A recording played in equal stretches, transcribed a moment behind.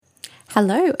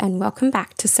Hello and welcome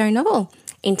back to So Novel.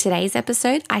 In today's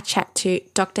episode, I chat to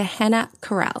Dr. Hannah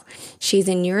Corral. She's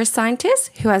a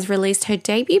neuroscientist who has released her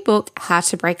debut book, How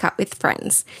to Break Up with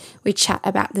Friends. We chat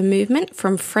about the movement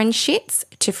from friendships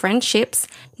to friendships,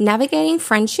 navigating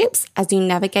friendships as you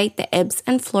navigate the ebbs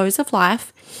and flows of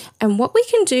life, and what we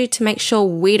can do to make sure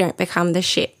we don't become the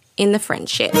shit in the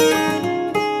friendship.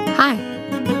 Hi,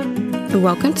 and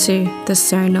welcome to the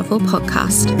So Novel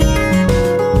podcast.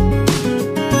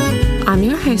 I'm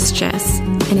your host, Jess,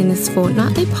 and in this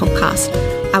fortnightly podcast,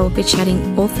 I will be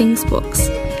chatting all things books,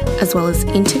 as well as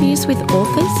interviews with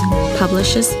authors,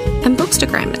 publishers, and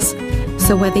bookstagrammers.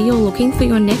 So whether you're looking for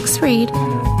your next read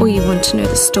or you want to know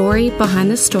the story behind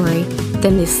the story,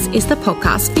 then this is the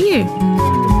podcast for you.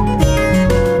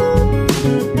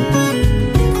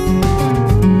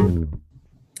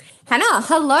 Hannah,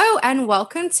 hello, and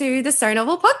welcome to the So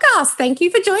Novel podcast. Thank you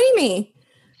for joining me.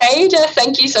 Hey, Jess,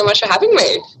 thank you so much for having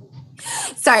me.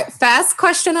 So first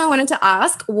question I wanted to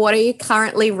ask, what are you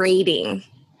currently reading?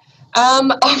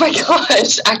 Oh my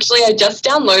gosh, actually I just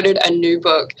downloaded a new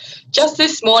book just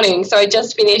this morning. So I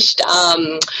just finished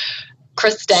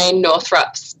Christine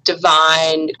Northrup's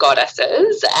Divine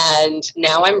Goddesses, and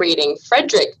now I'm reading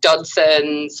Frederick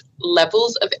Dodson's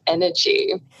Levels of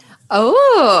Energy.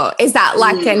 Oh, is that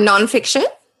like a nonfiction?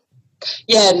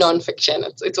 Yeah,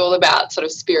 nonfiction. It's all about sort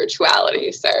of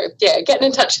spirituality. So yeah, getting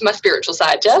in touch with my spiritual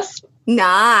side, Jess.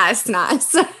 Nice.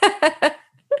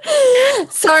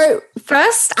 So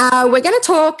first, we're going to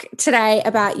talk today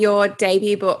about your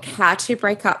debut book, How to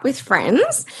Break Up with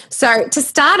Friends. So to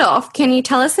start off, can you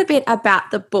tell us a bit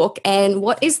about the book and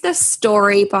what is the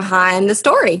story behind the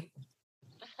story?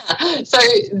 So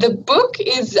the book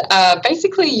is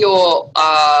basically your,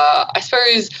 I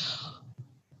suppose,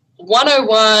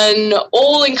 101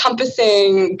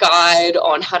 all-encompassing guide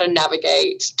on how to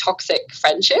navigate toxic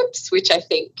friendships, which I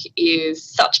think is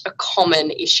such a common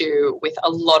issue with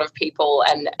a lot of people.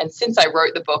 And since I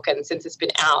wrote the book and since it's been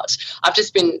out, I've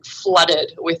just been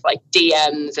flooded with like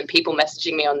DMs and people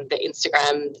messaging me on the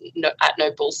Instagram at No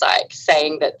Bullseye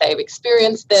saying that they've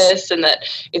experienced this and that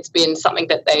it's been something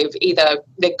that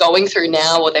they're going through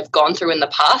now or they've gone through in the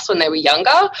past when they were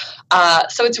younger.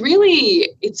 So it's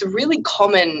a really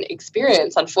common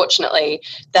experience, unfortunately,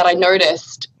 that I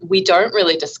noticed we don't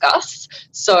really discuss.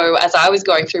 So as I was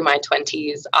going through my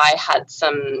 20s, I had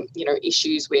some,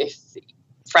 issues with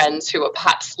friends who were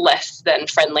perhaps less than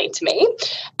friendly to me.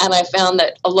 And I found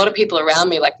that a lot of people around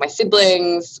me, like my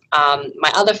siblings,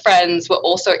 my other friends, were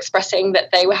also expressing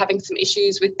that they were having some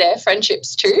issues with their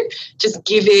friendships too, just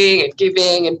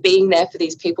giving and being there for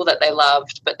these people that they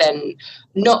loved, but then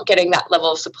not getting that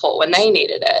level of support when they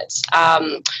needed it.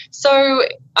 So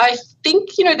I think,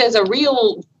 there's a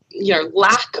real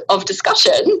lack of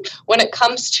discussion when it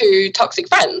comes to toxic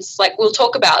friends. Like we'll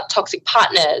talk about toxic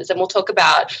partners and we'll talk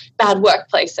about bad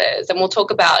workplaces and we'll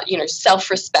talk about,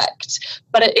 self-respect,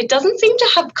 but it doesn't seem to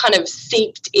have kind of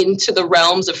seeped into the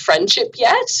realms of friendship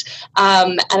yet.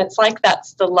 And it's like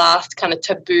that's the last kind of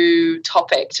taboo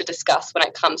topic to discuss when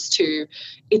it comes to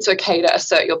it's okay to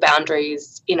assert your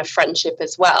boundaries in a friendship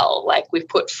as well. Like we've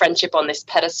put friendship on this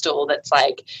pedestal that's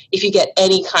like, if you get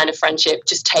any kind of friendship,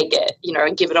 just take it,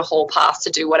 and give it a whole pass to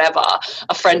do whatever.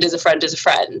 A friend is a friend is a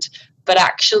friend. But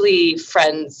actually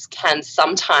friends can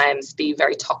sometimes be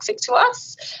very toxic to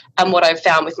us. And what I've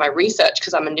found with my research,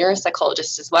 because I'm a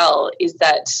neuropsychologist as well, is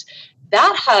that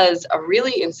has a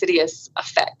really insidious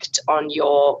effect on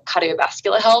your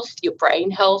cardiovascular health, your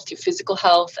brain health, your physical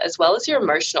health, as well as your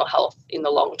emotional health in the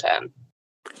long term.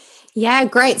 Yeah,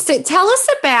 great. So tell us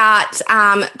about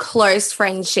close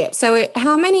friendship. So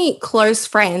how many close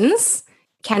friends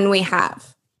can we have?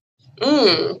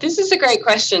 This is a great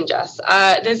question, Jess.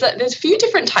 There's a few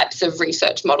different types of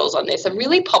research models on this. A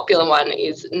really popular one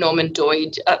is Robin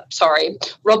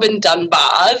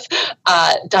Dunbar's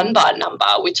Dunbar number,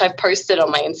 which I've posted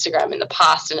on my Instagram in the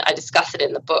past, and I discuss it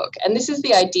in the book. And this is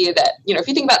the idea that, if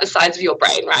you think about the size of your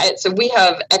brain, right? So we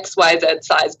have XYZ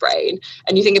size brain,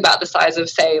 and you think about the size of,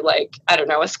 say, like, I don't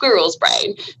know, a squirrel's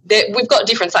brain. We've got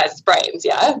different sizes brains,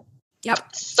 yeah?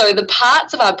 Yep. So the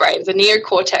parts of our brains, the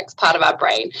neocortex part of our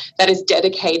brain that is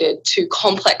dedicated to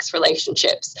complex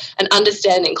relationships and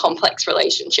understanding complex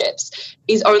relationships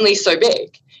is only so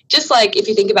big. Just like if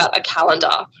you think about a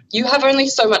calendar, you have only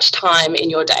so much time in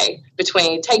your day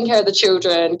between taking care of the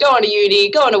children, going to uni,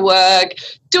 going to work,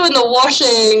 doing the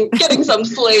washing, getting some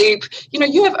sleep.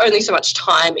 You have only so much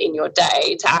time in your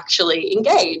day to actually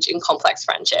engage in complex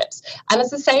friendships. And it's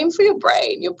the same for your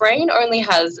brain. Your brain only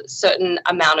has a certain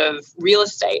amount of real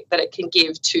estate that it can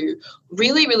give to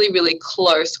really, really, really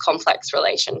close, complex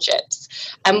relationships.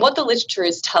 And what the literature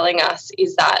is telling us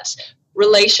is that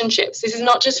relationships. This is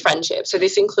not just friendships. So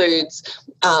this includes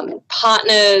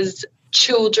partners,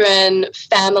 children,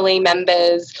 family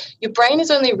members. Your brain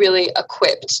is only really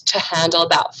equipped to handle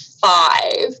about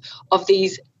 5 of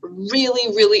these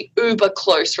really, really uber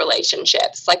close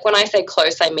relationships. Like when I say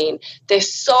close, I mean they're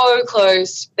so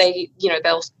close,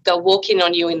 they'll walk in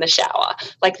on you in the shower,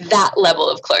 like that level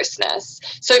of closeness.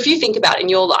 So if you think about in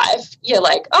your life, you're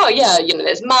like, oh yeah,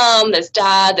 there's mom, there's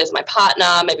dad, there's my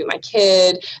partner, maybe my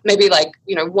kid, maybe like,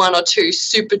 1 or 2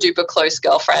 super duper close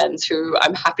girlfriends who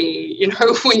I'm happy,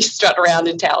 we strut around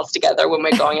in towels together when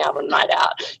we're going out on a night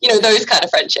out, those kind of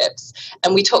friendships.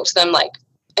 And we talk to them like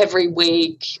every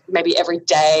week, maybe every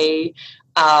day.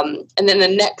 And then the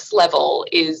next level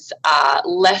is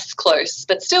less close,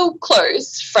 but still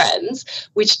close friends,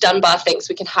 which Dunbar thinks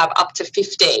we can have up to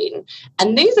 15.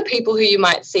 And these are people who you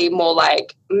might see more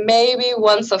like maybe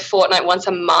once a fortnight, once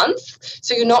a month.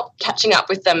 So you're not catching up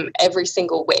with them every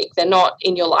single week. They're not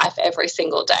in your life every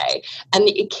single day. And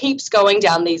it keeps going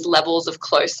down these levels of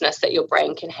closeness that your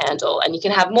brain can handle. And you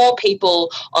can have more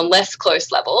people on less close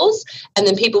levels. And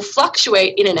then people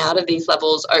fluctuate in and out of these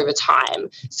levels over time.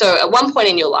 So at one point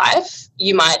in your life,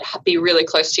 you might be really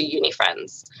close to uni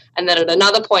friends. And then at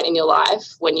another point in your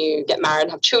life, when you get married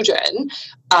and have children,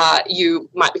 you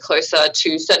might be closer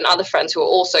to certain other friends who are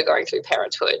also going through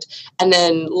parenthood. And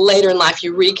then later in life,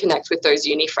 you reconnect with those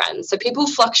uni friends. So people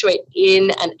fluctuate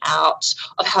in and out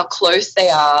of how close they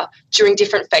are during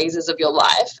different phases of your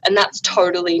life. And that's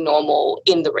totally normal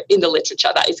in the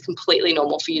literature. That is completely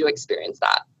normal for you to experience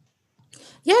that.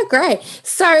 Yeah, great.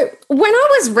 So when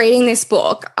I was reading this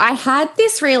book, I had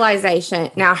this realization.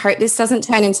 Now, I hope this doesn't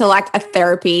turn into like a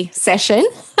therapy session.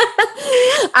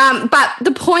 But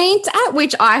the point at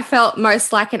which I felt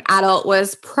most like an adult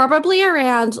was probably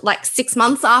around like 6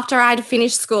 months after I'd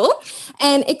finished school.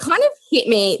 And it kind of hit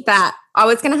me that I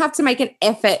was going to have to make an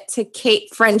effort to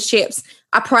keep friendships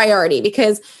a priority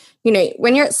because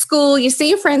when you're at school, you see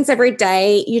your friends every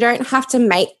day. You don't have to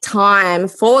make time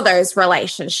for those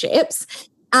relationships.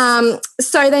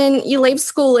 So then you leave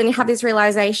school and you have this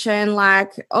realization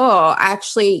like, oh, I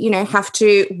actually, have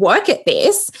to work at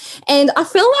this. And I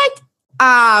feel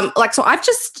like, so I've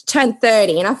just turned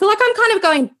 30 and I feel like I'm kind of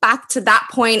going back to that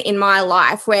point in my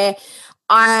life where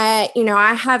I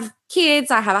have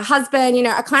kids, I have a husband,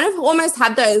 I kind of almost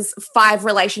had those 5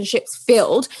 relationships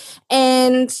filled.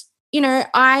 And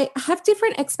I have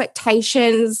different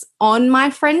expectations on my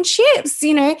friendships,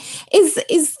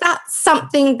 is that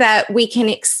something that we can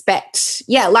expect?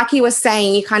 Yeah, like you were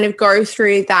saying, you kind of go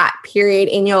through that period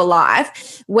in your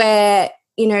life where,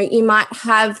 you might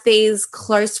have these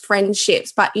close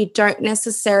friendships, but you don't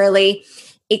necessarily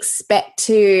expect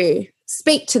to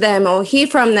speak to them or hear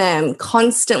from them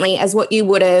constantly as what you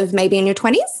would have maybe in your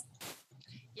 20s.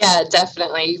 Yeah,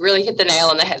 definitely. You really hit the nail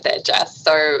on the head there, Jess.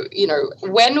 So,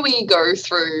 when we go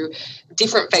through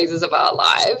different phases of our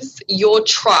lives, your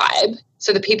tribe,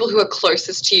 so the people who are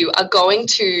closest to you, are going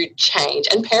to change.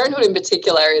 And parenthood in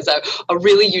particular is a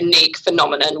really unique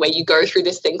phenomenon where you go through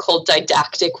this thing called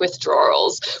didactic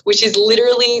withdrawals, which is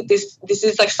literally this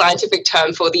is like scientific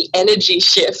term for the energy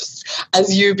shifts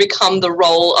as you become the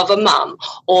role of a mum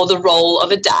or the role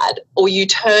of a dad, or you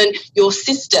turn your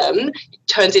system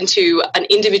turns into an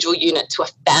individual unit to a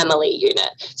family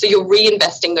unit. So you're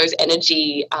reinvesting those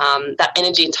energy, that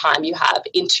energy and time you have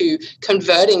into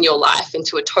converting your life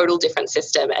into a total different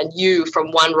system and you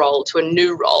from one role to a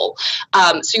new role.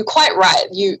 So you're quite right.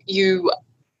 You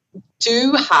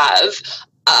do have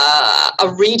a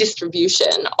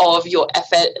redistribution of your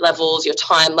effort levels, your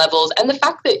time levels, and the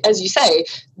fact that, as you say,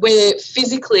 we're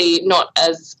physically not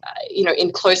as,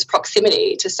 in close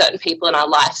proximity to certain people in our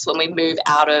lives when we move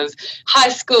out of high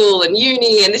school and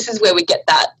uni. And this is where we get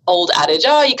that old adage,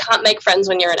 oh, you can't make friends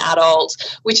when you're an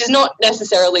adult, which is not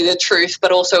necessarily the truth,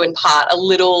 but also in part a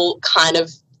little kind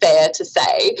of fair to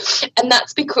say. And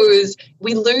that's because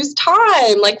we lose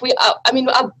time. Like we're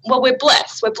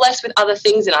blessed. We're blessed with other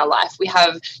things in our life. We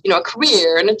have, a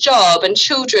career and a job and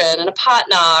children and a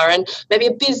partner and maybe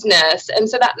a business. And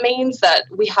so that means that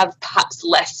we have perhaps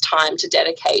less time to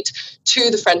dedicate to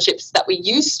the friendships that we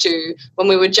used to when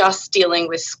we were just dealing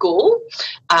with school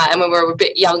and when we were a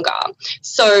bit younger.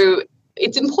 So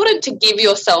it's important to give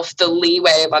yourself the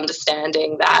leeway of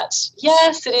understanding that,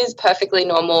 yes, it is perfectly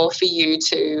normal for you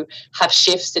to have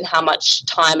shifts in how much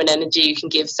time and energy you can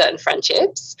give certain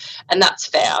friendships. And that's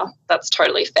fair. That's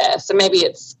totally fair. So maybe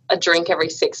it's a drink every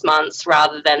 6 months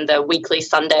rather than the weekly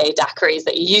Sunday daiquiris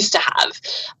that you used to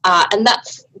have. And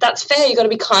that's fair. You've got to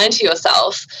be kind to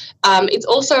yourself. It's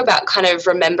also about kind of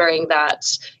remembering that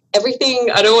everything,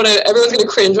 everyone's going to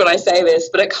cringe when I say this,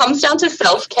 but it comes down to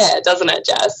self-care, doesn't it,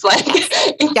 Jess? Like,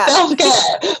 it's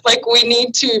self-care. Like, we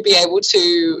need to be able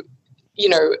to,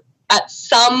 at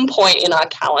some point in our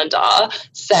calendar,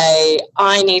 say,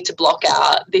 I need to block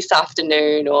out this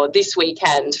afternoon or this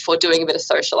weekend for doing a bit of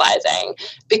socializing,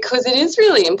 because it is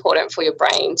really important for your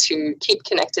brain to keep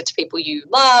connected to people you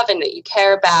love and that you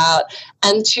care about,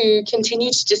 and to continue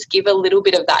to just give a little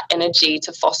bit of that energy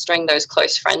to fostering those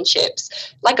close friendships.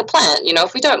 Like a plant,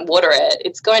 if we don't water it,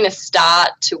 it's going to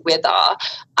start to wither.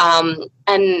 And,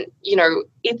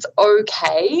 it's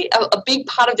okay. A big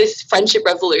part of this friendship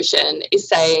revolution is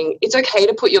saying it's okay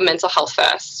to put your mental health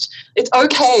first. It's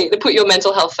okay to put your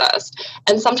mental health first.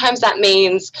 And sometimes that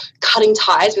means cutting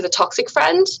ties with a toxic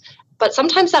friend, but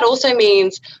sometimes that also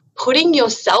means putting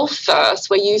yourself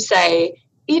first, where you say,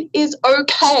 it is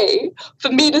okay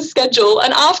for me to schedule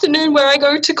an afternoon where I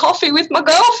go to coffee with my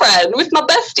girlfriend, with my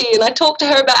bestie, and I talk to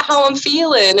her about how I'm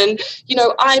feeling. And,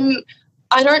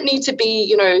 I don't need to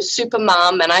be, super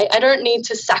mum, and I don't need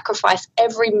to sacrifice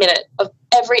every minute of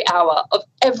every hour of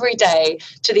every day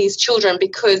to these children,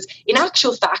 because in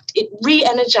actual fact, it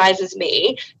re-energizes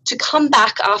me to come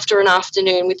back after an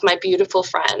afternoon with my beautiful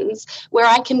friends where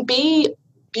I can be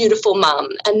beautiful mum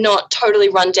and not totally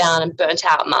run down and burnt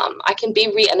out mum. I can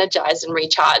be re-energized and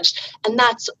recharged, and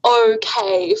that's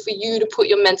okay for you to put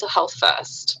your mental health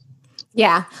first.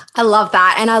 Yeah, I love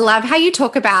that. And I love how you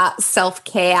talk about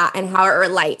self-care and how it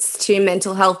relates to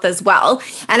mental health as well.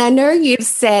 And I know you've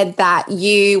said that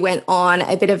you went on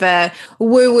a bit of a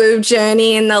woo-woo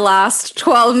journey in the last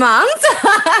 12 months.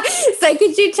 So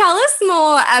could you tell us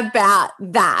more about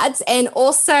that, and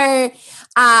also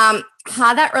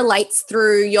how that relates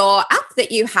through your app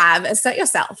that you have, Assert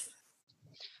Yourself?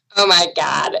 Oh my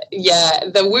God. Yeah.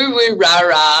 The woo woo rah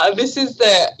rah. This is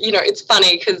it's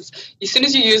funny because as soon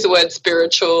as you use the word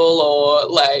spiritual or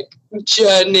like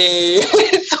journey,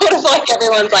 it's sort of like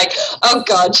everyone's like, oh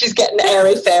God, she's getting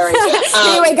airy fairy.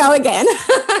 Here we go again.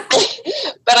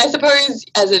 But I suppose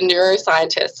as a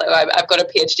neuroscientist, so I've got a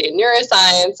PhD in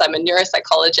neuroscience. I'm a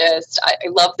neuropsychologist. I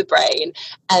love the brain.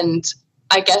 And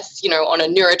I guess, on a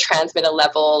neurotransmitter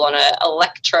level, on an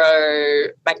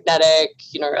electromagnetic,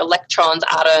 electrons,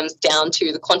 atoms, down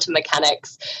to the quantum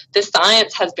mechanics, the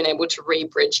science has been able to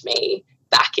re-bridge me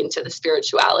back into the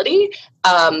spirituality.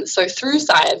 So through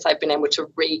science, I've been able to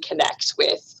reconnect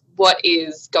with what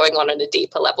is going on a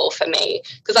deeper level for me,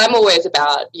 because I'm always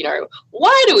about,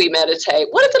 why do we meditate?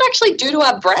 What does it actually do to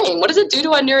our brain? What does it do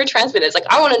to our neurotransmitters? Like,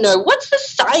 I want to know, what's the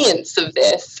science of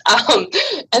this?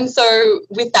 And so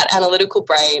with that analytical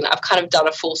brain, I've kind of done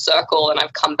a full circle and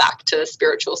I've come back to the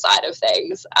spiritual side of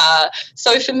things.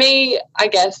 So for me, I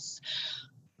guess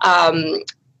a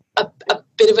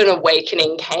bit of an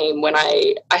awakening came when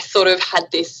I sort of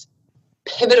had this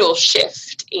pivotal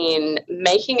shift in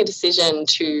making a decision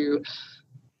to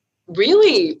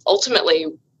really ultimately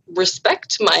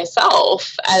respect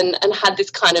myself, and had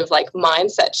this kind of like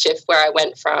mindset shift where I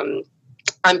went from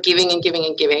I'm giving and giving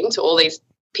and giving to all these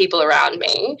people around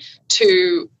me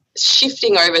to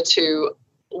shifting over to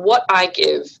what I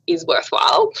give is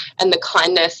worthwhile, and the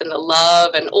kindness and the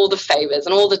love and all the favors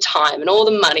and all the time and all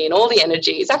the money and all the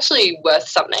energy is actually worth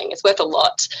something. It's worth a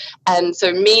lot. And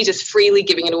so me just freely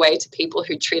giving it away to people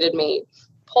who treated me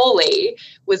poorly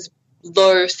was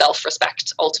low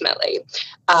self-respect ultimately.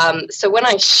 So when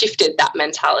I shifted that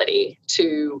mentality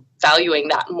to valuing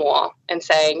that more and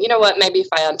saying, you know what, maybe if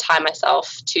I untie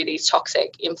myself to these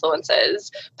toxic influences,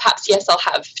 perhaps, yes, I'll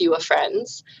have fewer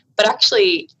friends, but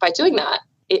actually by doing that,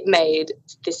 it made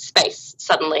this space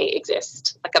suddenly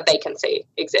exist, like a vacancy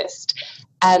exist.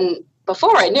 And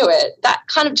before I knew it, that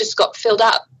kind of just got filled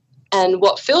up. And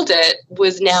what filled it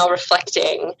was now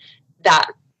reflecting that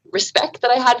respect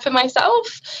that I had for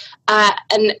myself.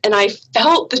 And I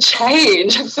felt the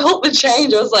change. I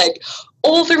was like,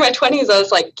 all through my 20s, I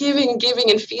was like giving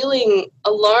and feeling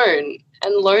alone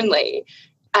and lonely.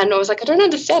 And I was like, I don't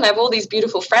understand. I have all these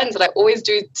beautiful friends and I always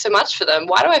do so much for them.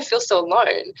 Why do I feel so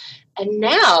alone? And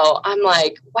now I'm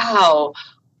like, wow,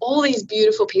 all these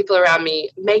beautiful people around me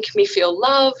make me feel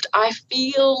loved. I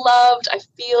feel loved. I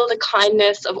feel the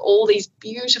kindness of all these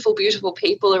beautiful, beautiful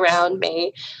people around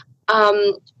me.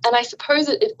 And I suppose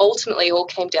it ultimately all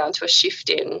came down to a shift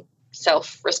in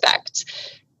self-respect.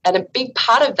 And a big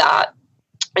part of that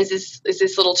is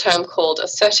this little term called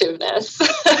assertiveness.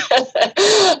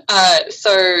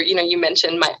 So, you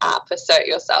mentioned my app, Assert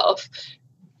Yourself.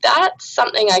 That's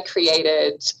something I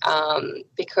created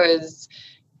because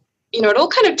you know, it all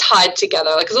kind of tied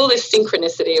together. Like, there's all this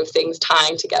synchronicity of things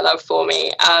tying together for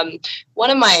me. One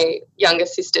of my younger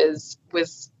sisters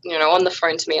was, you know, on the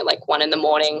phone to me at like 1 a.m.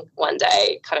 one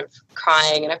day, kind of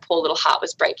crying, and her poor little heart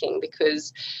was breaking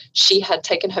because she had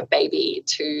taken her baby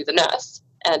to the nurse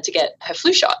to get her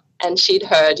flu shot. And she'd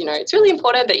heard, you know, it's really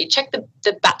important that you check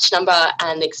the batch number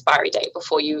and the expiry date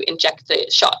before you inject the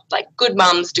shot. Like, good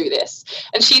mums do this.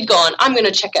 And she'd gone, I'm going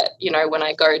to check it, you know, when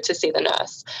I go to see the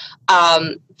nurse.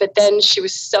 But then she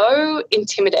was so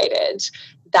intimidated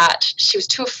that she was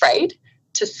too afraid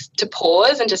to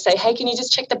pause and just say, hey, can you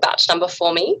just check the batch number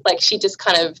for me? Like, she just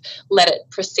kind of let it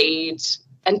proceed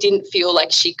and didn't feel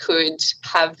like she could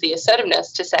have the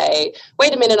assertiveness to say,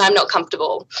 wait a minute, I'm not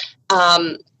comfortable.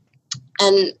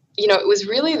 And, you know, it was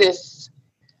really this,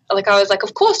 like, I was like,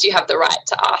 of course you have the right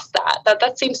to ask that.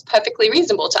 That seems perfectly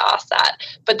reasonable to ask that.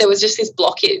 But there was just this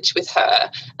blockage with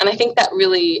her. And I think that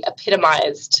really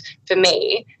epitomized for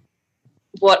me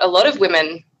what a lot of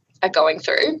women are going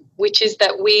through, which is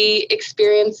that we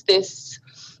experience this,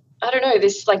 I don't know,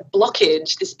 this like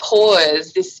blockage, this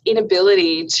pause, this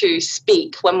inability to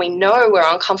speak when we know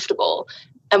we're uncomfortable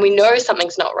and we know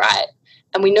something's not right.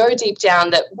 And we know deep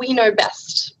down that we know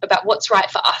best about what's right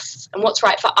for us and what's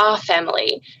right for our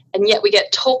family. And yet we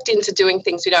get talked into doing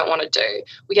things we don't want to do.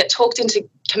 We get talked into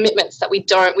commitments that we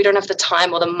don't have the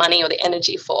time or the money or the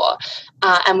energy for.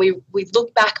 And we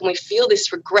look back and we feel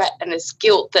this regret and this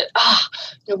guilt that,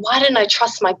 you know, why didn't I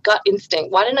trust my gut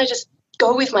instinct? Why didn't I just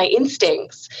go with my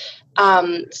instincts?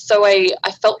 So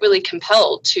I felt really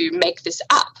compelled to make this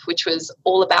app, which was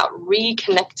all about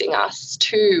reconnecting us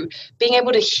to being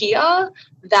able to hear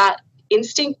that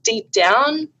instinct deep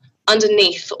down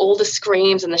underneath all the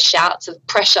screams and the shouts of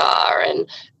pressure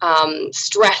and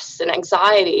stress and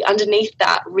anxiety. Underneath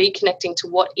that, reconnecting to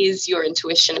what is your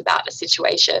intuition about a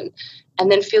situation,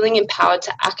 and then feeling empowered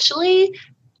to actually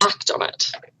act on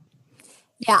it.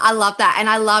 Yeah, I love that. And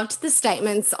I loved the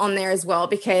statements on there as well,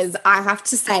 because I have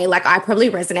to say, like, I probably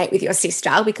resonate with your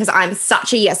sister because I'm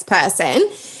such a yes person.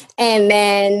 And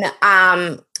then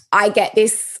I get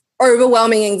this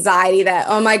overwhelming anxiety that,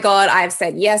 oh my God, I've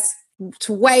said yes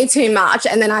to way too much.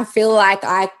 And then I feel like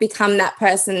I become that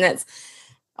person that's,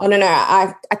 I don't know,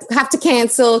 I have to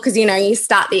cancel because, you know, you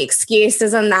start the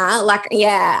excuses and that. Like,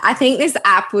 yeah, I think this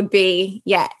app would be,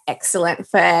 excellent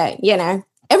for, you know,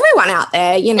 everyone out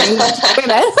there, you know,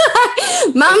 women,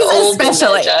 mums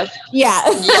especially. Yeah.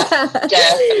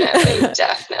 Yeah,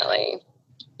 definitely.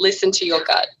 Listen to your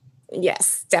gut.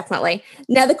 Yes, definitely.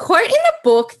 Now, the quote in the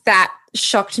book that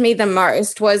shocked me the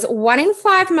most was 1 in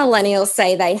 5 millennials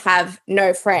say they have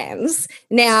no friends.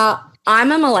 Now,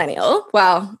 I'm a millennial.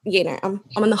 Well, you know, I'm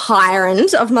on the higher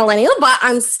end of millennial, but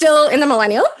I'm still in the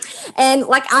millennial. And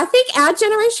like, I think our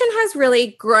generation has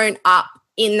really grown up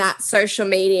in that social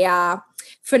media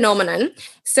phenomenon.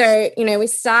 So, you know, we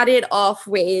started off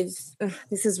with,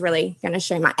 this is really going to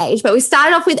show my age, but we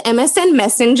started off with MSN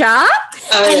Messenger.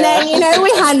 Then, you know, we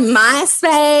had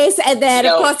MySpace, and then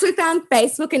of course we found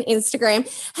Facebook and Instagram.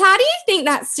 How do you think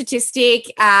that statistic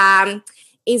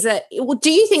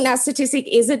do you think that statistic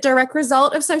is a direct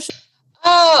result of social?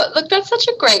 Oh, look, that's such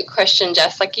a great question,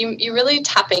 Jess. Like, you're really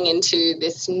tapping into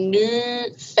this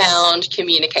new-found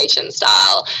communication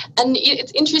style. And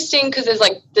it's interesting because there's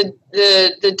like the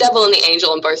devil and the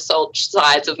angel on both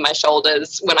sides of my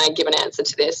shoulders when I give an answer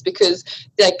to this, because,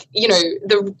 like, you know,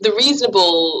 the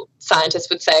reasonable scientist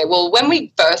would say, well, when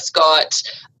we first got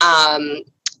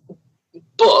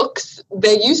books,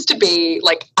 there used to be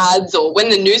like ads, or when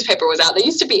the newspaper was out, there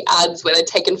used to be ads where they'd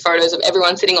taken photos of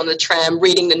everyone sitting on the tram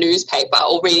reading the newspaper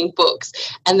or reading books,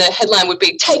 and the headline would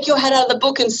be, take your head out of the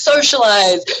book and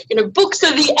socialize, you know, books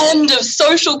are the end of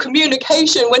social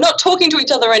communication, we're not talking to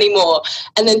each other anymore.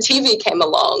 And then TV came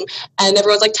along and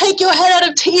everyone's like, take your head out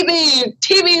of TV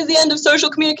is the end of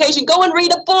social communication, go and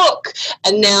read a book.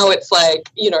 And now it's like,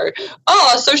 you know,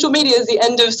 social media is the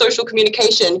end of social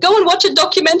communication, go and watch a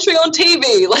documentary on TV.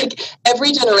 Like,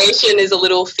 every generation is a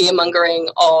little fear-mongering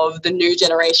of the new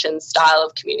generation's style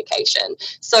of communication.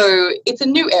 So it's a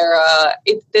new era.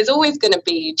 There's always going to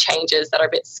be changes that are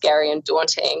a bit scary and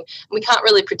daunting. And we can't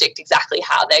really predict exactly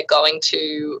how they're going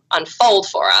to unfold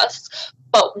for us.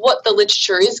 But what the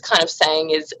literature is kind of saying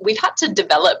is we've had to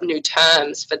develop new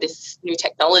terms for this new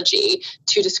technology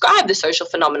to describe the social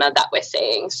phenomena that we're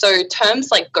seeing. So terms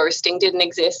like ghosting didn't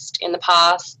exist in the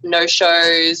past,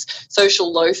 no-shows,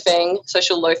 social loafing.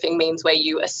 Social loafing means where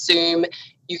you assume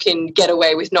you can get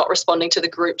away with not responding to the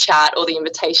group chat or the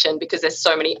invitation because there's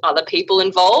so many other people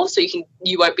involved, so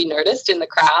you won't be noticed in the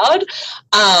crowd.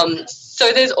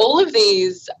 So there's all of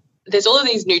these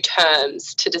new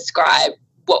terms to describe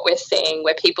what we're seeing,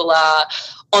 where people are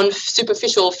on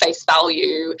superficial face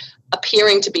value,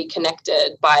 appearing to be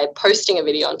connected by posting a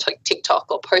video on TikTok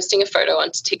or posting a photo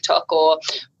onto TikTok or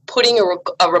putting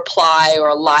a reply or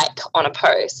a like on a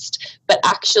post, but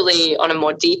actually on a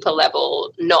more deeper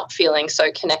level, not feeling so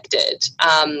connected.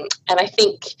 And I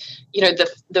think,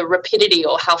 the rapidity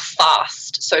or how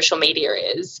fast social media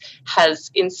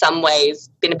has in some ways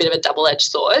been a bit of a double-edged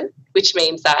sword, which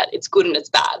means that it's good and it's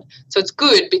bad. So it's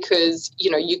good because,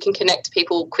 you can connect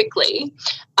people quickly,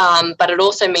 but it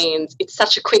also means it's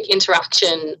such a quick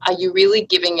interaction. Are you really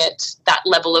giving it that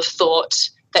level of thought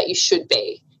that you should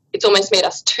be? It's almost made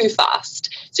us too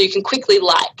fast. So you can quickly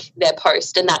like their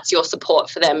post and that's your support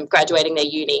for them graduating their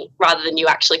uni rather than you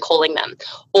actually calling them.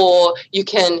 Or you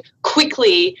can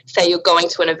quickly say you're going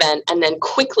to an event and then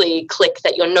quickly click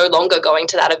that you're no longer going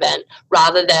to that event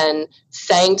rather than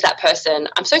saying to that person,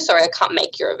 I'm so sorry, I can't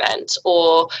make your event,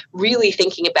 or really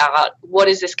thinking about what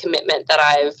is this commitment that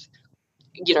I've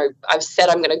said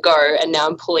I'm going to go and now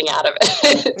I'm pulling out of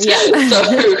it. Yeah. So,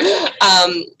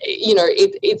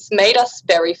 it's made us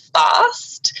very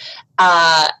fast.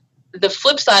 The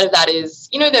flip side of that is,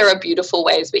 there are beautiful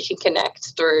ways we can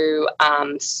connect through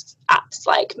apps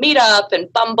like Meetup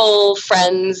and Bumble,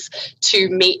 Friends, to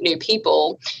meet new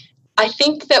people. I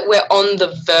think that we're on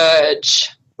the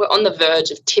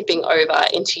verge of tipping over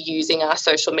into using our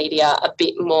social media a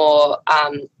bit more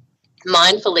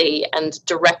mindfully and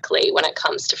directly when it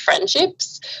comes to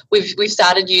friendships. We've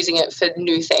started using it for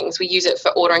new things. We use it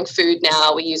for ordering food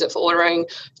now. We use it for ordering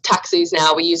taxis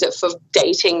now. We use it for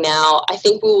dating now. I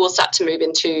think we will start to move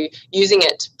into using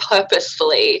it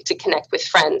purposefully to connect with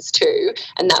friends too,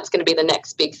 and that's going to be the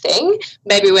next big thing.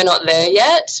 Maybe we're not there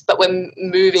yet, but we're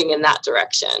moving in that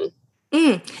direction.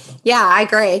 Yeah, I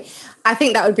agree. I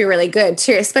think that would be really good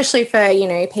too, especially for,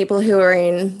 people who are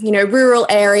in, rural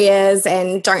areas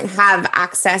and don't have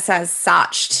access as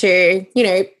such to,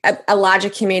 a larger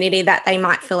community that they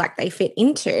might feel like they fit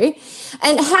into.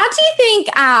 And how do you think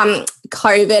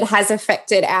COVID has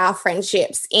affected our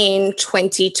friendships in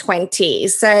 2020?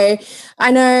 So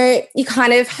I know you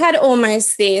kind of had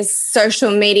almost this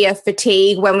social media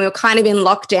fatigue when we were kind of in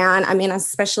lockdown. I mean,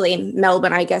 especially in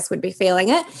Melbourne, I guess, would be feeling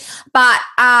it. But,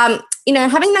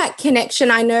 having that connection,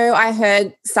 I know I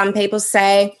heard some people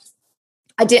say,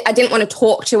 I didn't want to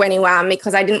talk to anyone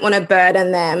because I didn't want to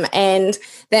burden them. And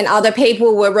then other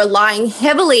people were relying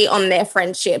heavily on their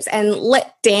friendships and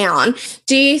let down.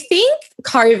 Do you think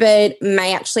COVID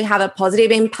may actually have a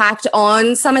positive impact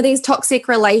on some of these toxic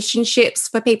relationships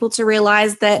for people to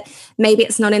realize that maybe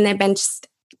it's not in their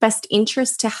best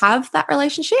interest to have that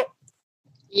relationship?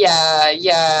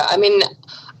 Yeah. I mean, I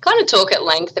kind of talk at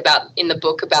length in the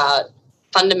book about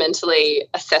fundamentally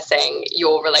assessing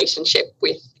your relationship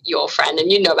with your friend.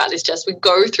 And about this, Jess, we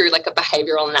go through like a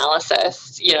behavioral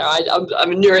analysis.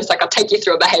 I'm a neuropsych. I'll take you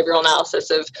through a behavioral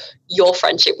analysis of your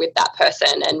friendship with that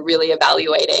person and really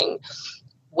evaluating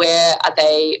where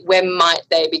might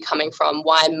they be coming from?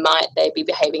 Why might they be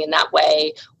behaving in that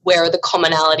way? Where are the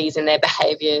commonalities in their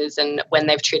behaviors and when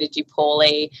they've treated you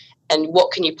poorly? And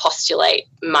what can you postulate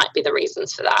might be the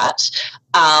reasons for that?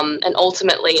 And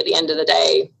ultimately, at the end of the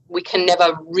day, we can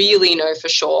never really know for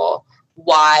sure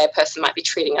why a person might be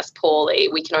treating us poorly.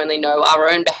 We can only know our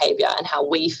own behaviour and how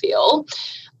we feel.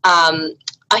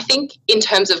 I think in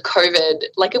terms of COVID,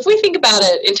 like if we think about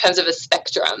it in terms of a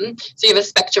spectrum, so you have a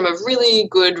spectrum of really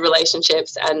good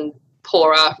relationships and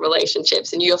poorer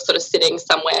relationships, and you're sort of sitting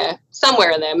somewhere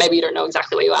in there. Maybe you don't know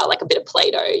exactly where you are, like a bit of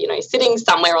Play-Doh, sitting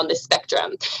somewhere on this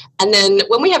spectrum. And then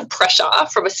when we have pressure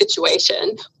from a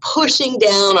situation pushing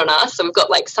down on us, so we've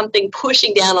got like something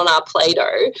pushing down on our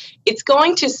Play-Doh, it's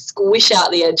going to squish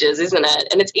out the edges, isn't it?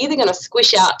 And it's either going to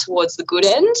squish out towards the good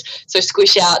end, so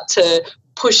squish out to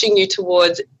pushing you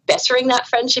towards bettering that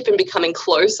friendship and becoming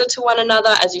closer to one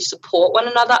another as you support one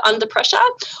another under pressure,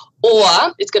 or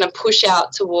it's going to push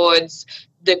out towards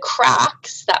the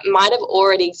cracks that might have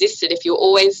already existed. If you're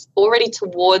always already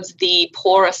towards the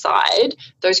poorer side,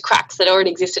 those cracks that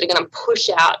already existed are going to push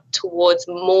out towards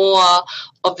more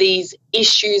of these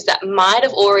issues that might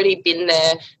have already been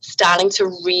there, starting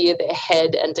to rear their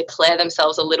head and declare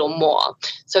themselves a little more.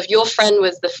 So if your friend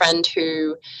was the friend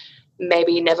who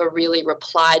maybe never really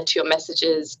replied to your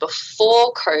messages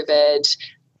before COVID,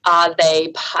 are they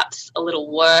perhaps a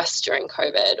little worse during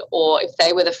COVID? Or if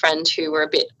they were the friend who were a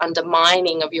bit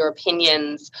undermining of your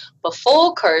opinions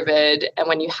before COVID, and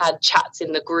when you had chats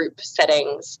in the group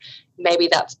settings, maybe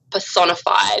that's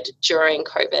personified during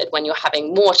COVID when you're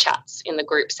having more chats in the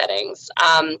group settings.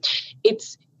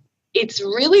 it's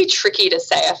really tricky to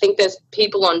say. I think there's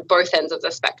people on both ends of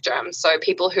the spectrum. So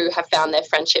people who have found their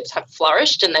friendships have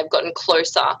flourished and they've gotten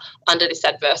closer under this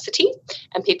adversity,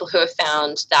 and people who have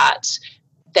found that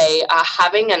they are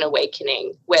having an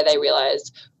awakening where they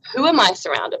realize, who am I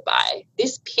surrounded by?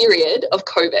 This period of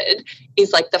COVID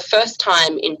is like the first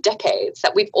time in decades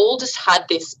that we've all just had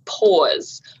this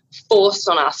pause forced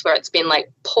on us, where it's been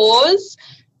like pause,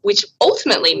 which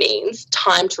ultimately means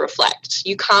time to reflect.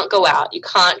 You can't go out, you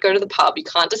can't go to the pub, you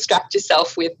can't distract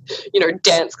yourself with,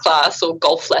 dance class or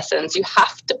golf lessons. You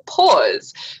have to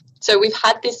pause. So we've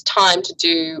had this time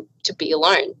to be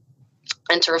alone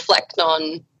and to reflect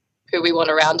on who we want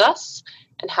around us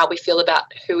and how we feel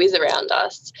about who is around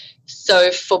us.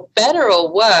 So for better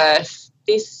or worse,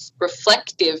 this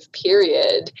reflective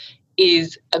period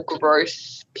is a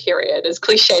growth period, as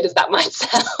cliched as that might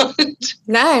sound.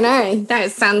 No,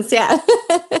 that sounds, yeah.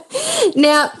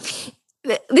 Now,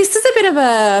 this is a bit of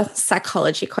a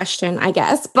psychology question, I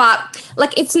guess, but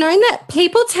like it's known that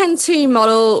people tend to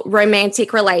model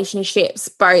romantic relationships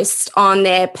based on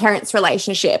their parents'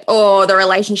 relationship or the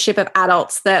relationship of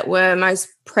adults that were most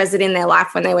present in their life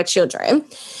when they were children.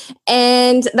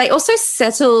 And they also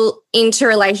settle into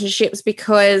relationships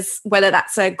because, whether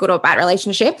that's a good or bad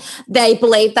relationship, they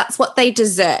believe that's what they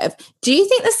deserve. Do you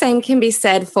think the same can be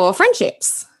said for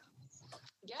friendships?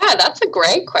 Yeah, that's a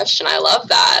great question. I love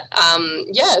that.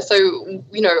 So,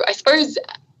 I suppose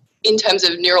in terms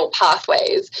of neural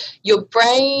pathways, your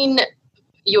brain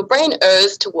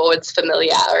errs towards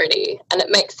familiarity, and it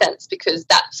makes sense because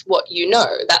that's what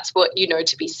that's what you know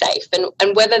to be safe.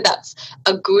 And whether that's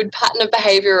a good pattern of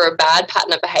behavior or a bad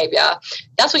pattern of behavior,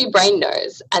 that's what your brain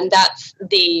knows. And that's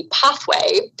the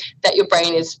pathway that your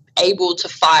brain is able to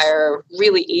fire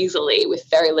really easily with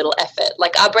very little effort.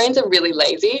 Like, our brains are really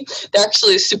lazy. They're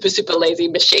actually super, super lazy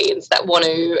machines that want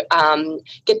to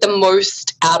get the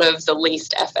most out of the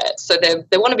least effort. So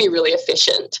they want to be really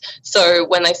efficient. So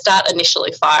when they start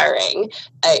initially firing,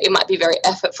 it might be very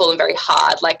effortful and very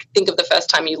hard. Like, think of the first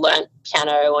time you learned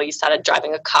piano or you started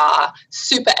driving a car,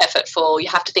 super effortful. You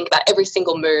have to think about every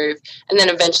single move. And then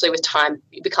eventually with time,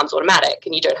 it becomes automatic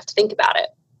and you don't have to think about it.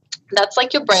 That's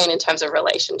like your brain in terms of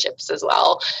relationships as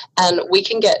well. And we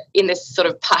can get in this sort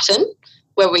of pattern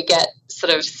where we get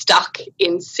sort of stuck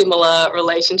in similar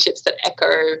relationships that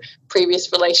echo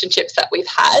previous relationships that we've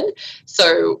had.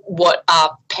 So what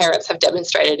our parents have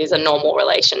demonstrated is a normal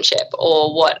relationship,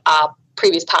 or what our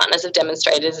previous partners have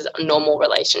demonstrated is a normal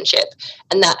relationship.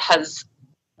 And that has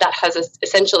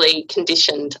essentially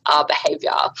conditioned our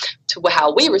behavior to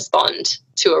how we respond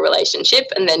to a relationship,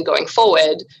 and then going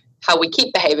forward, how we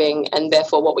keep behaving, and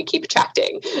therefore what we keep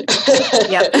attracting.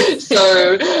 Yep.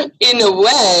 So in a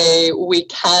way, we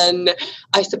can,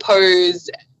 I suppose,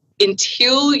 the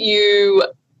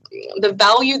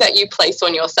value that you place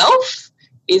on yourself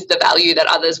is the value that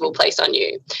others will place on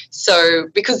you. So,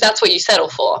 because that's what you settle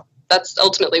for. That's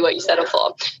ultimately what you settle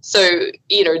for. So,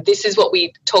 this is what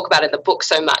we talk about in the book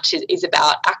so much, is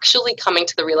about actually coming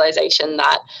to the realization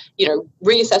that,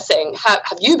 reassessing,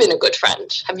 have you been a good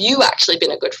friend? Have you actually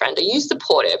been a good friend? Are you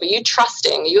supportive? Are you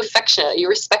trusting? Are you affectionate? Are you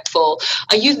respectful?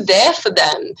 Are you there for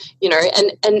them?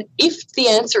 And if the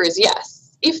answer is yes,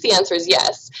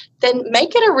 then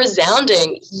make it a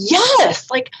resounding yes.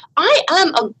 Like, I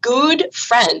am a good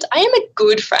friend. I am a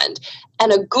good friend.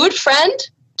 And a good friend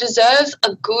deserves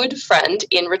a good friend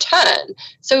in return.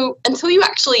 So until you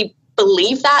actually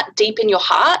believe that deep in your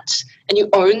heart and you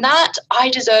own that, I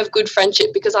deserve good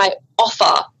friendship because I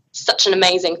offer such an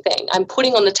amazing thing. I'm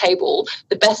putting on the table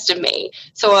the best of me.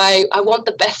 So I want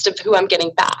the best of who I'm getting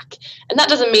back. And that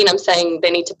doesn't mean I'm saying they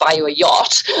need to buy you a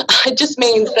yacht. It just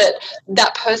means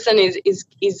that person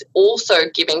is also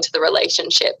giving to the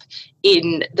relationship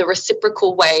in the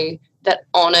reciprocal way that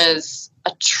honors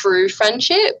a true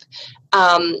friendship.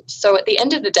 So at the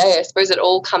end of the day, I suppose it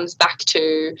all comes back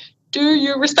to, do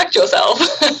you respect yourself?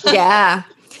 Yeah.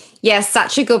 Yes,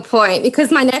 such a good point.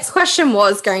 Because my next question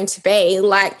was going to be,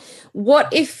 like,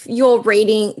 what if you're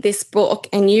reading this book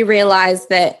and you realize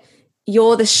that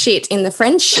you're the shit in the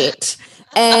friend shit,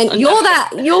 and you're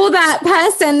that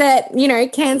person that,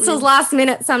 cancels last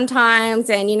minute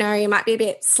sometimes, and, you might be a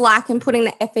bit slack in putting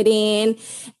the effort in.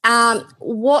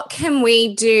 What can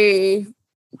we do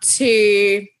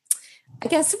to, I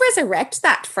guess, resurrect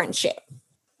that friendship?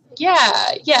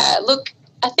 Yeah. Look,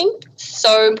 I think it's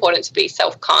so important to be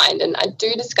self-kind. And I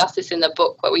do discuss this in the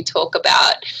book, where we talk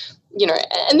about you know,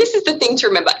 and this is the thing to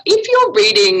remember, if you're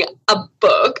reading a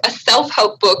book, a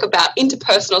self-help book about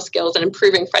interpersonal skills and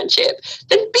improving friendship,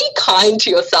 then be kind to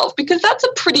yourself, because that's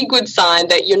a pretty good sign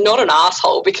that you're not an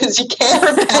asshole because you care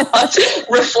about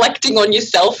reflecting on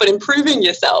yourself and improving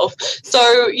yourself.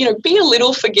 So, you know, be a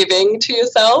little forgiving to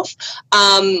yourself.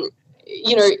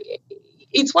 You know,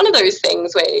 it's one of those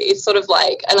things where it's sort of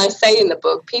like, and I say in the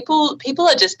book, people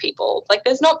are just people. Like,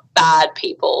 there's not bad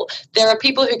people. There are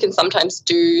people who can sometimes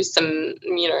do some,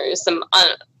 you know, some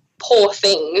poor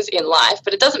things in life,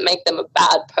 but it doesn't make them a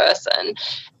bad person.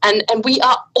 And we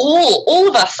are all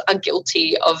of us are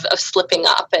guilty of slipping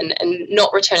up and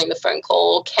not returning the phone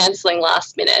call, or cancelling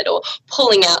last minute, or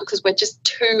pulling out because we're just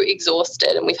too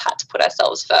exhausted and we've had to put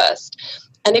ourselves first.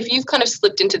 And if you've kind of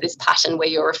slipped into this pattern where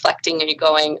you're reflecting and you're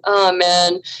going, oh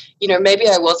man, you know, maybe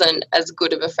I wasn't as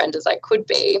good of a friend as I could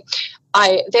be.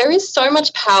 There is so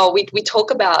much power. We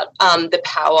talk about the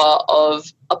power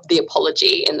of the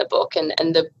apology in the book, and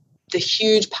the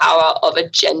huge power of a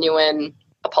genuine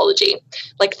apology.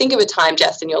 Like, think of a time,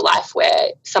 Jess, in your life where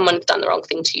someone's done the wrong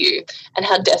thing to you, and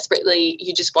how desperately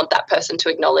you just want that person to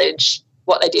acknowledge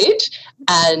what they did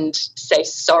and say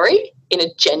sorry in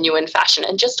a genuine fashion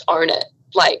and just own it.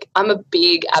 Like, I'm a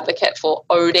big advocate for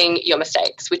owning your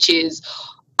mistakes, which is,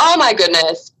 oh my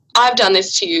goodness, I've done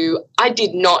this to you.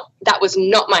 That was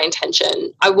not my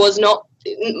intention.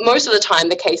 Most of the time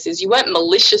the case is you weren't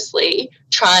maliciously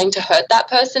trying to hurt that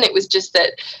person. It was just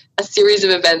that a series of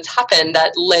events happened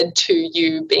that led to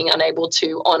you being unable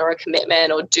to honor a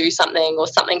commitment or do something, or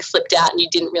something slipped out and you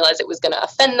didn't realize it was going to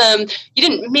offend them. You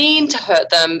didn't mean to hurt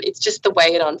them. It's just the way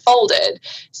it unfolded.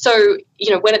 So,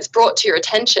 you know, when it's brought to your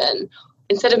attention,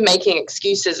 instead of making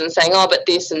excuses and saying, oh, but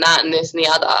this and that and this and the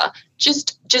other,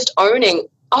 just owning,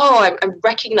 oh, I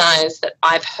recognize that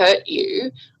I've hurt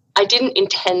you. I didn't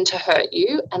intend to hurt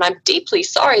you, and I'm deeply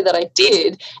sorry that I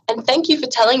did. And thank you for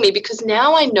telling me, because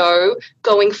now I know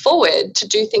going forward to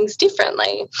do things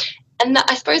differently. And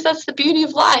I suppose that's the beauty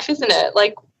of life, isn't it?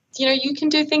 Like, you know, you can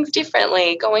do things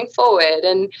differently going forward.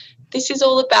 And this is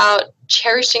all about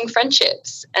cherishing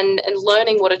friendships and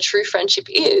learning what a true friendship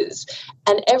is.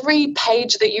 And every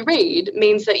page that you read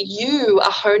means that you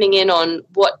are honing in on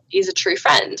what is a true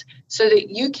friend, so that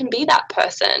you can be that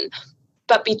person.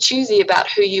 But be choosy about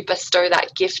who you bestow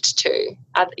that gift to.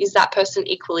 Is that person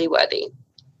equally worthy?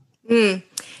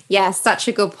 Yeah, such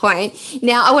a good point.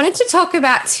 Now, I wanted to talk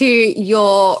about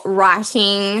your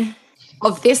writing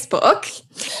of this book.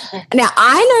 Now,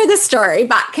 I know the story,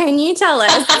 but can you tell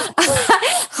us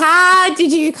how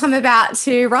did you come about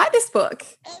to write this book?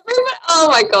 Oh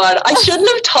my God, I shouldn't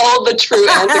have told the true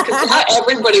answer, because now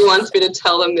everybody wants me to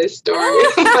tell them this story.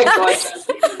 Oh my God.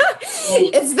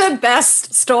 It's the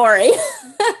best story.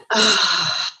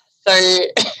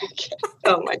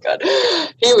 Oh my God,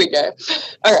 here we go.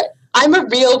 All right. I'm a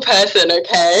real person,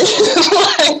 okay?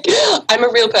 Like, I'm a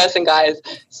real person, guys.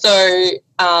 So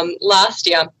last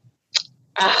year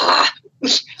I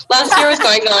was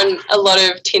going on a lot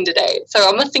of Tinder dates. So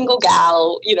I'm a single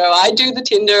gal, you know, I do the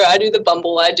Tinder, I do the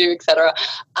Bumble, I do etc.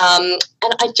 And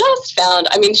I just found,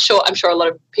 I'm sure a lot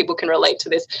of people can relate to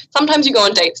this. Sometimes you go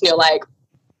on dates and you're like,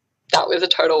 that was a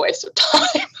total waste of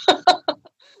time.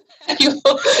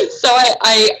 So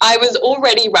I was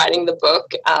already writing the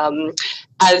book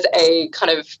as a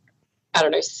kind of, I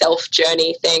don't know,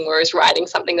 self-journey thing, where I was writing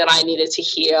something that I needed to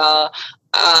hear.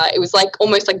 It was like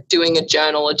almost like doing a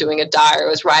journal or doing a diary. I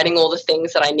was writing all the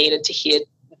things that I needed to hear,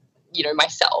 you know,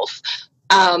 myself.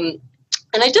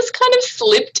 And I just kind of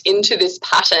slipped into this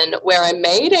pattern where I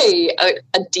made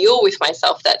a deal with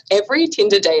myself that every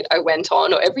Tinder date I went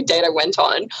on, or every date I went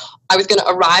on, I was going to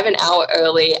arrive an hour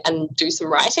early and do some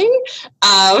writing.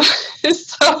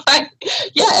 So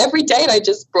every date I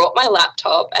just brought my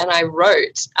laptop and I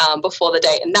wrote before the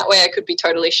date. And that way I could be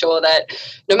totally sure that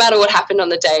no matter what happened on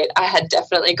the date, I had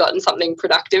definitely gotten something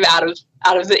productive out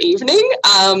of the evening.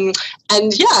 And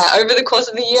over the course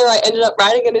of the year, I ended up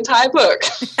writing an entire book.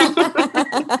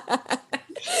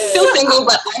 Still single,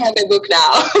 but I have a book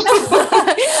now.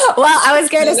 Well, I was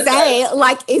going to say,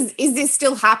 like, is this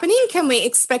still happening? Can we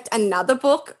expect another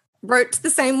book wrote the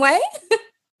same way?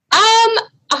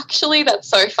 Actually, that's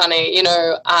so funny. You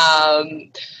know,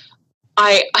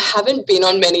 I haven't been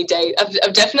on many dates.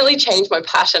 I've definitely changed my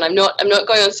pattern. I'm not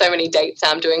going on so many dates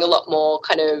now. I'm doing a lot more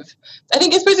kind of, I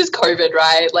suppose it's COVID,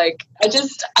 right? Like, I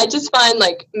just find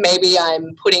like maybe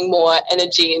I'm putting more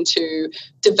energy into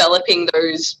developing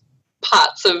those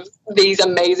parts of these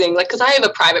amazing, like, because I have a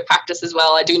private practice as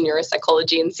well. I do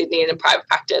neuropsychology in Sydney in a private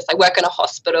practice. I work in a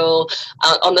hospital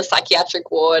on the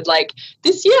psychiatric ward. Like,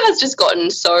 this year has just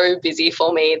gotten so busy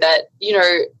for me that, you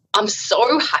know, I'm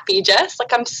so happy, Jess.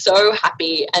 Like, I'm so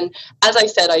happy. And as I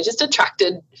said, I just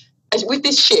attracted with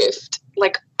this shift.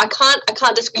 Like, I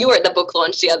can't just, you were at the book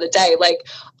launch the other day. Like,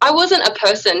 I wasn't a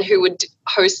person who would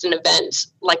host an event,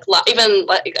 like even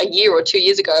like a year or 2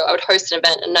 years ago, I would host an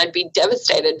event and I'd be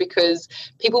devastated because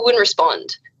people wouldn't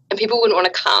respond and people wouldn't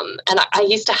want to come. And I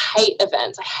used to hate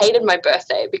events. I hated my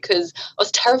birthday because I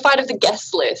was terrified of the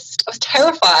guest list. I was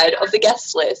terrified of the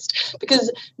guest list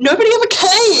because nobody ever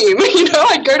came. You know,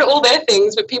 I'd go to all their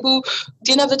things, but people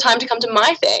didn't have the time to come to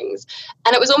my things.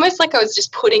 And it was almost like I was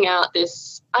just putting out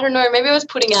this, I don't know, maybe I was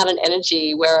putting out an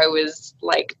energy where I was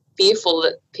like fearful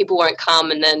that people won't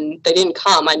come, and then they didn't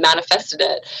come. I manifested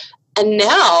it. And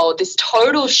now this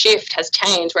total shift has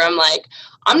changed where I'm like,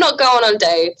 I'm not going on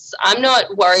dates. I'm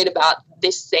not worried about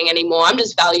this thing anymore. I'm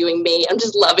just valuing me. I'm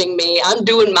just loving me. I'm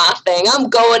doing my thing. I'm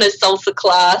going to salsa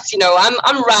class. You know,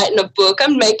 I'm writing a book.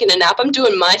 I'm making an app. I'm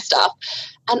doing my stuff.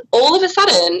 And all of a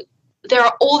sudden, there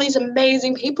are all these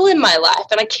amazing people in my life,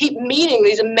 and I keep meeting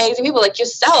these amazing people like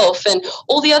yourself and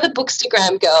all the other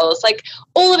Bookstagram girls. Like,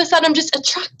 all of a sudden I'm just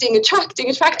attracting,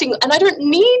 and I don't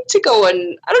need to go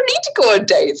on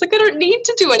dates. Like, I don't need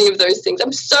to do any of those things.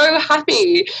 I'm so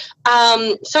happy.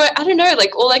 So I don't know,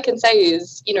 like, all I can say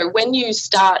is, you know, when you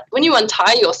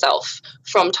untie yourself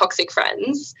from toxic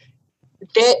friends,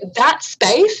 that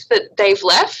space that they've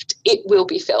left, it will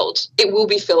be filled. It will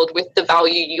be filled with the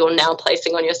value you're now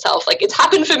placing on yourself. Like, it's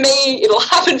happened for me, it'll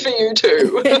happen for you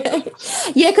too.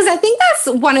 Yeah, because I think that's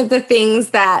one of the things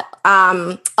that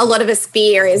a lot of us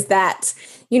fear is that,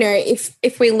 you know,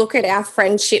 if we look at our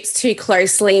friendships too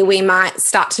closely, we might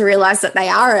start to realize that they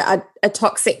are a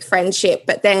toxic friendship,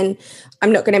 but then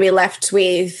I'm not going to be left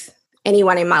with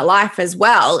anyone in my life as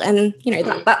well. And, you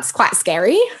know, that's quite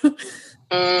scary.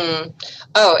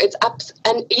 Oh,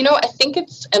 and you know, I think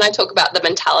and I talk about the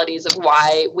mentalities of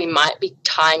why we might be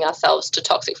tying ourselves to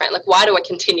toxic friends. Like, why do I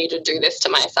continue to do this to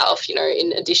myself? You know,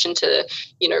 in addition to,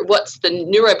 you know, what's the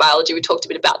neurobiology? We talked a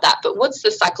bit about that, but what's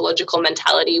the psychological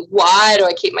mentality? Why do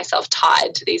I keep myself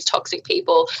tied to these toxic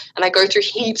people? And I go through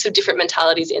heaps of different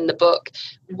mentalities in the book.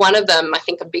 One of them, I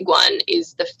think a big one,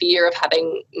 is the fear of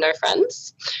having no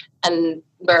friends. And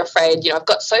we're afraid, you know, I've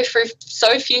got so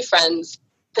few friends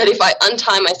that if I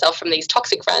untie myself from these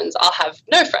toxic friends, I'll have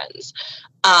no friends.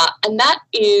 And that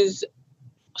is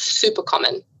super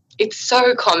common. It's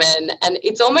so common. And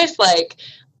it's almost like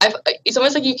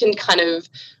you can kind of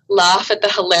laugh at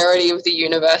the hilarity of the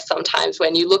universe sometimes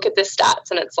when you look at the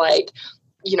stats and it's like,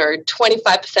 you know,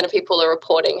 25% of people are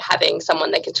reporting having someone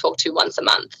they can talk to once a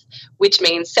month, which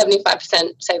means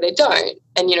 75% say they don't.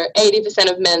 And, you know,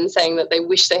 80% of men saying that they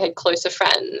wish they had closer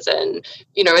friends. And,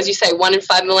 you know, as you say, 1 in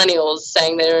 5 millennials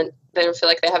saying they don't feel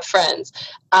like they have friends.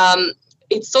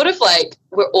 It's sort of like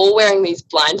we're all wearing these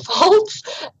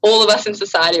blindfolds. All of us in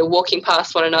society are walking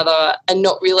past one another and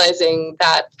not realizing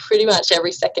that pretty much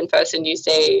every second person you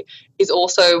see is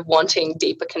also wanting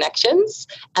deeper connections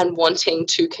and wanting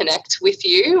to connect with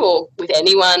you or with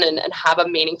anyone and have a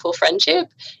meaningful friendship.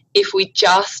 If we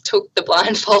just took the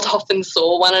blindfold off and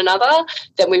saw one another,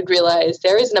 then we'd realize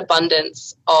there is an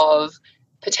abundance of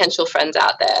potential friends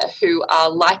out there who are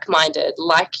like-minded,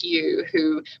 like you,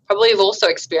 who probably have also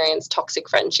experienced toxic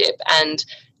friendship and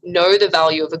know the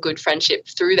value of a good friendship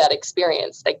through that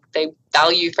experience. They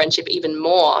value friendship even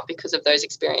more because of those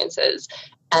experiences,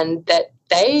 and that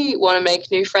they want to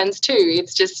make new friends too.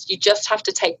 It's just, you just have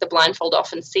to take the blindfold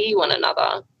off and see one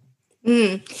another.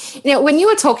 You know, when you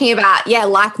were talking about,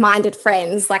 like-minded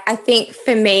friends, like, I think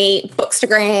for me,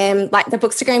 Bookstagram, like the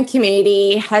Bookstagram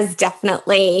community has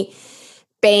definitely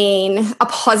been a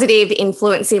positive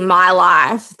influence in my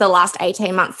life the last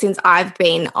 18 months since I've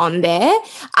been on there.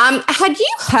 Had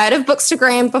you heard of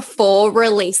Bookstagram before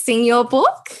releasing your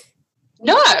book?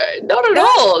 No, not at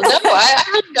all. No, I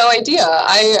had no idea.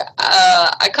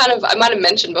 I might have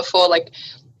mentioned before, like,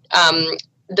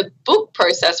 the book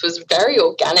process was very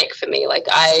organic for me. Like,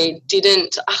 I'm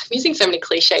using so many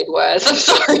cliched words, I'm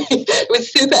sorry. It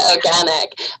was super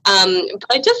organic.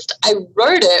 But I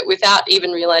wrote it without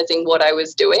even realizing what I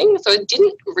was doing. So it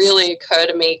didn't really occur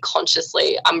to me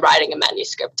consciously, I'm writing a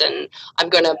manuscript and I'm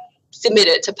going to submit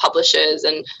it to publishers,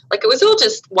 and like, it was all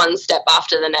just one step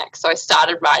after the next. So I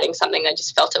started writing something, I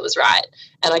just felt it was right,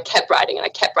 and I kept writing,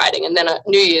 and then at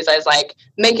New Year's I was like,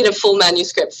 make it a full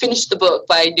manuscript, finish the book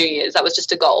by New Year's. That was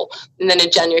just a goal. And then in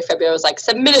January, February, I was like,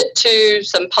 submit it to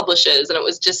some publishers, and it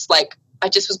was just like, I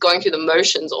just was going through the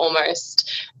motions almost.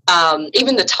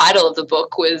 Even the title of the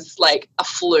book was like a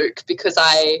fluke, because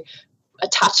I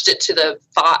attached it to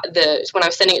when I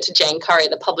was sending it to Jane Curry,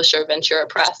 the publisher of Ventura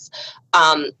Press.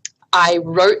 I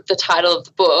wrote the title of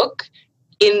the book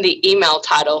in the email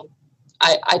title.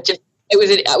 I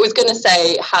I was going to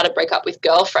say How to Break Up with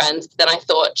Girlfriends, then I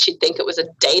thought she'd think it was a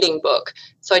dating book.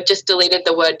 So I just deleted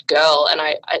the word girl, and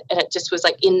and it just was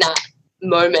like in that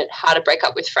moment, How to Break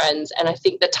Up with Friends. And I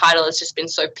think the title has just been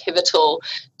so pivotal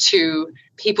to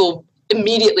people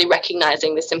immediately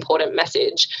recognizing this important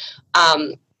message.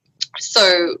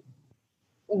 So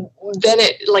then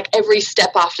it, like every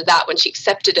step after that, when she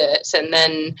accepted it and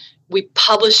then we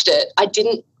published it, I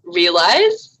didn't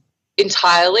realize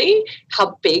entirely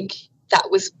how big that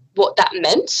was, what that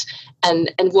meant, and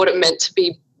what it meant to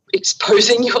be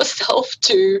exposing yourself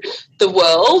to the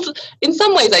world. In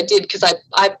some ways I did, because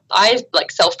I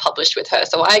like self-published with her,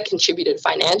 so I contributed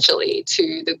financially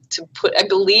I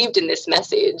believed in this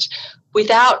message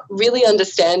without really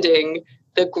understanding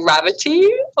the gravity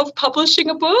of publishing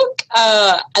a book.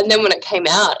 And then when it came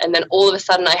out, and then all of a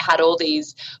sudden I had all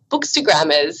these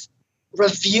bookstagrammers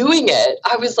reviewing it,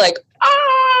 I was like,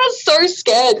 so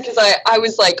scared, because I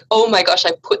was like, oh my gosh,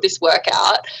 I put this work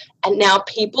out and now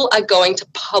people are going to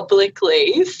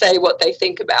publicly say what they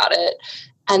think about it.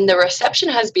 And the reception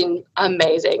has been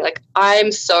amazing. Like I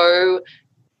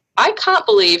can't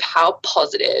believe how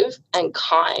positive and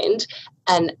kind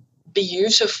and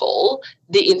beautiful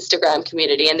the Instagram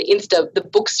community and the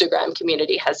Bookstagram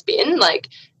community has been. Like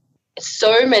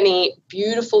so many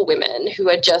beautiful women who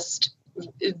are just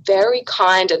very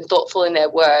kind and thoughtful in their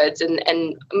words,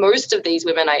 and most of these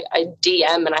women I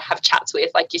DM and I have chats with,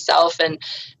 like yourself, and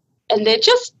they're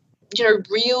just, you know,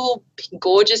 real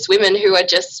gorgeous women who are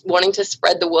just wanting to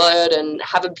spread the word and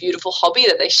have a beautiful hobby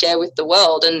that they share with the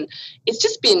world. And it's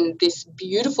just been this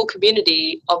beautiful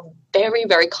community of very,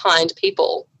 very kind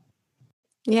people.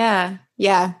 Yeah.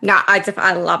 No,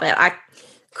 I love it. I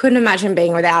couldn't imagine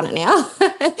being without it now.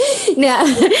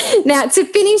 Now, to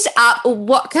finish up,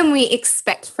 what can we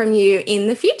expect from you in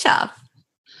the future?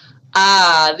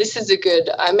 This is a good,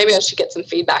 maybe I should get some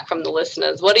feedback from the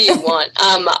listeners. What do you want?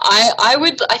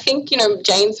 I think, you know,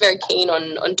 Jane's very keen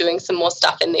on doing some more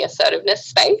stuff in the assertiveness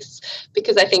space,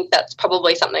 because I think that's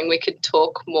probably something we could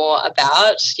talk more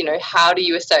about. You know, how do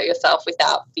you assert yourself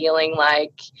without feeling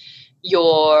like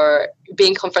you're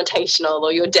being confrontational,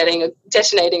 or you're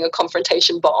detonating a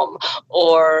confrontation bomb,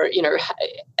 or, you know,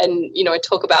 and, you know, I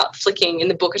talk about flicking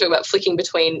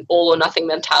between all or nothing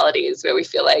mentalities, where we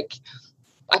feel like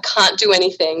I can't do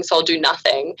anything, so I'll do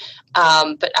nothing.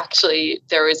 But actually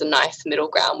there is a nice middle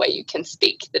ground where you can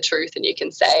speak the truth and you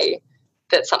can say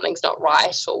that something's not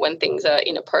right, or when things are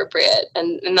inappropriate.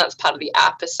 And that's part of the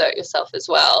app, Assert Yourself, as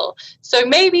well. So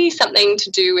maybe something to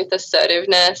do with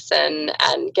assertiveness and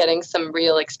getting some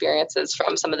real experiences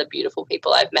from some of the beautiful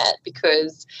people I've met,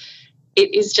 because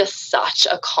it is just such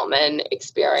a common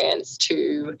experience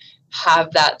to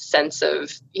have that sense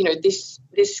of, you know, this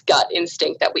gut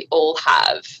instinct that we all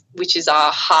have, which is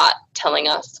our heart telling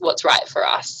us what's right for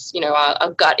us. You know,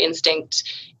 our gut instinct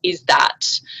is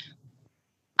that,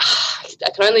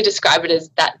 I can only describe it as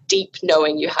that deep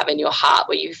knowing you have in your heart,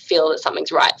 where you feel that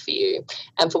something's right for you.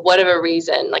 And for whatever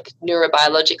reason, like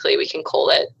neurobiologically, we can call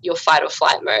it, your fight or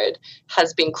flight mode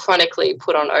has been chronically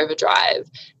put on overdrive,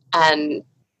 and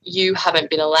you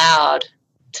haven't been allowed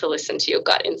to listen to your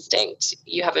gut instinct.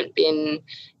 You haven't been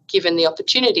given the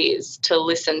opportunities to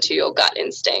listen to your gut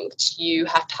instinct. You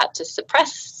have had to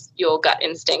suppress your gut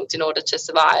instinct in order to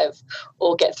survive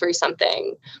or get through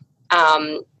something.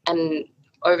 And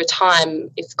over time,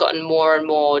 it's gotten more and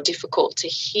more difficult to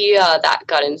hear that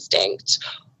gut instinct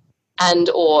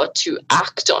and or to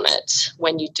act on it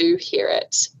when you do hear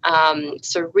it.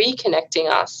 So reconnecting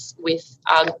us with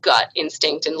our gut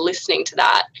instinct and listening to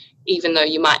that, even though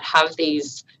you might have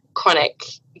these chronic,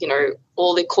 you know,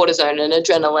 all the cortisone and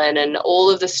adrenaline and all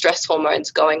of the stress hormones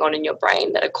going on in your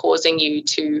brain that are causing you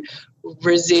to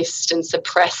resist and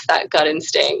suppress that gut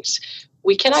instinct,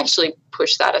 we can actually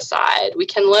push that aside. We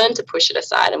can learn to push it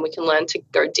aside, and we can learn to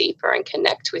go deeper and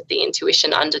connect with the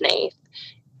intuition underneath.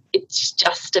 It's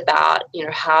just about, you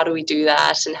know, how do we do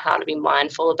that, and how to be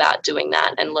mindful about doing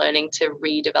that, and learning to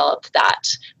redevelop that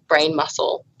brain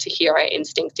muscle to hear our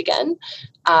instinct again.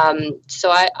 So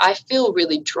I feel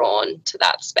really drawn to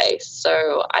that space.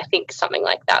 So I think something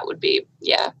like that would be,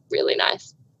 really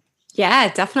nice.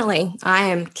 Yeah, definitely. I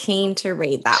am keen to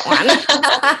read that one.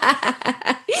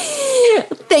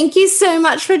 Thank you so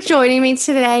much for joining me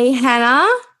today, Hannah.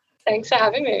 Thanks for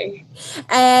having me.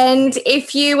 And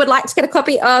if you would like to get a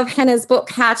copy of Hannah's book,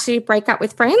 How to Break Up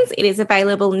with Friends, it is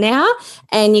available now.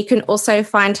 And you can also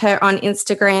find her on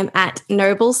Instagram at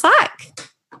Noble Psych.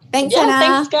 Thanks, Hannah.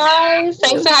 Thanks, guys.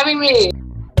 Thanks for having me.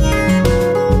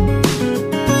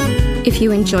 If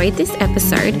you enjoyed this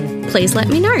episode, please let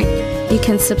me know. You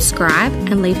can subscribe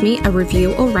and leave me a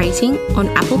review or rating on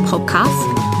Apple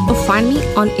Podcasts or find me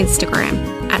on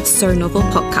Instagram at So Novel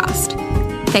Podcast.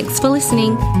 Thanks for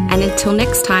listening, and until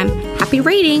next time, happy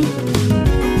reading!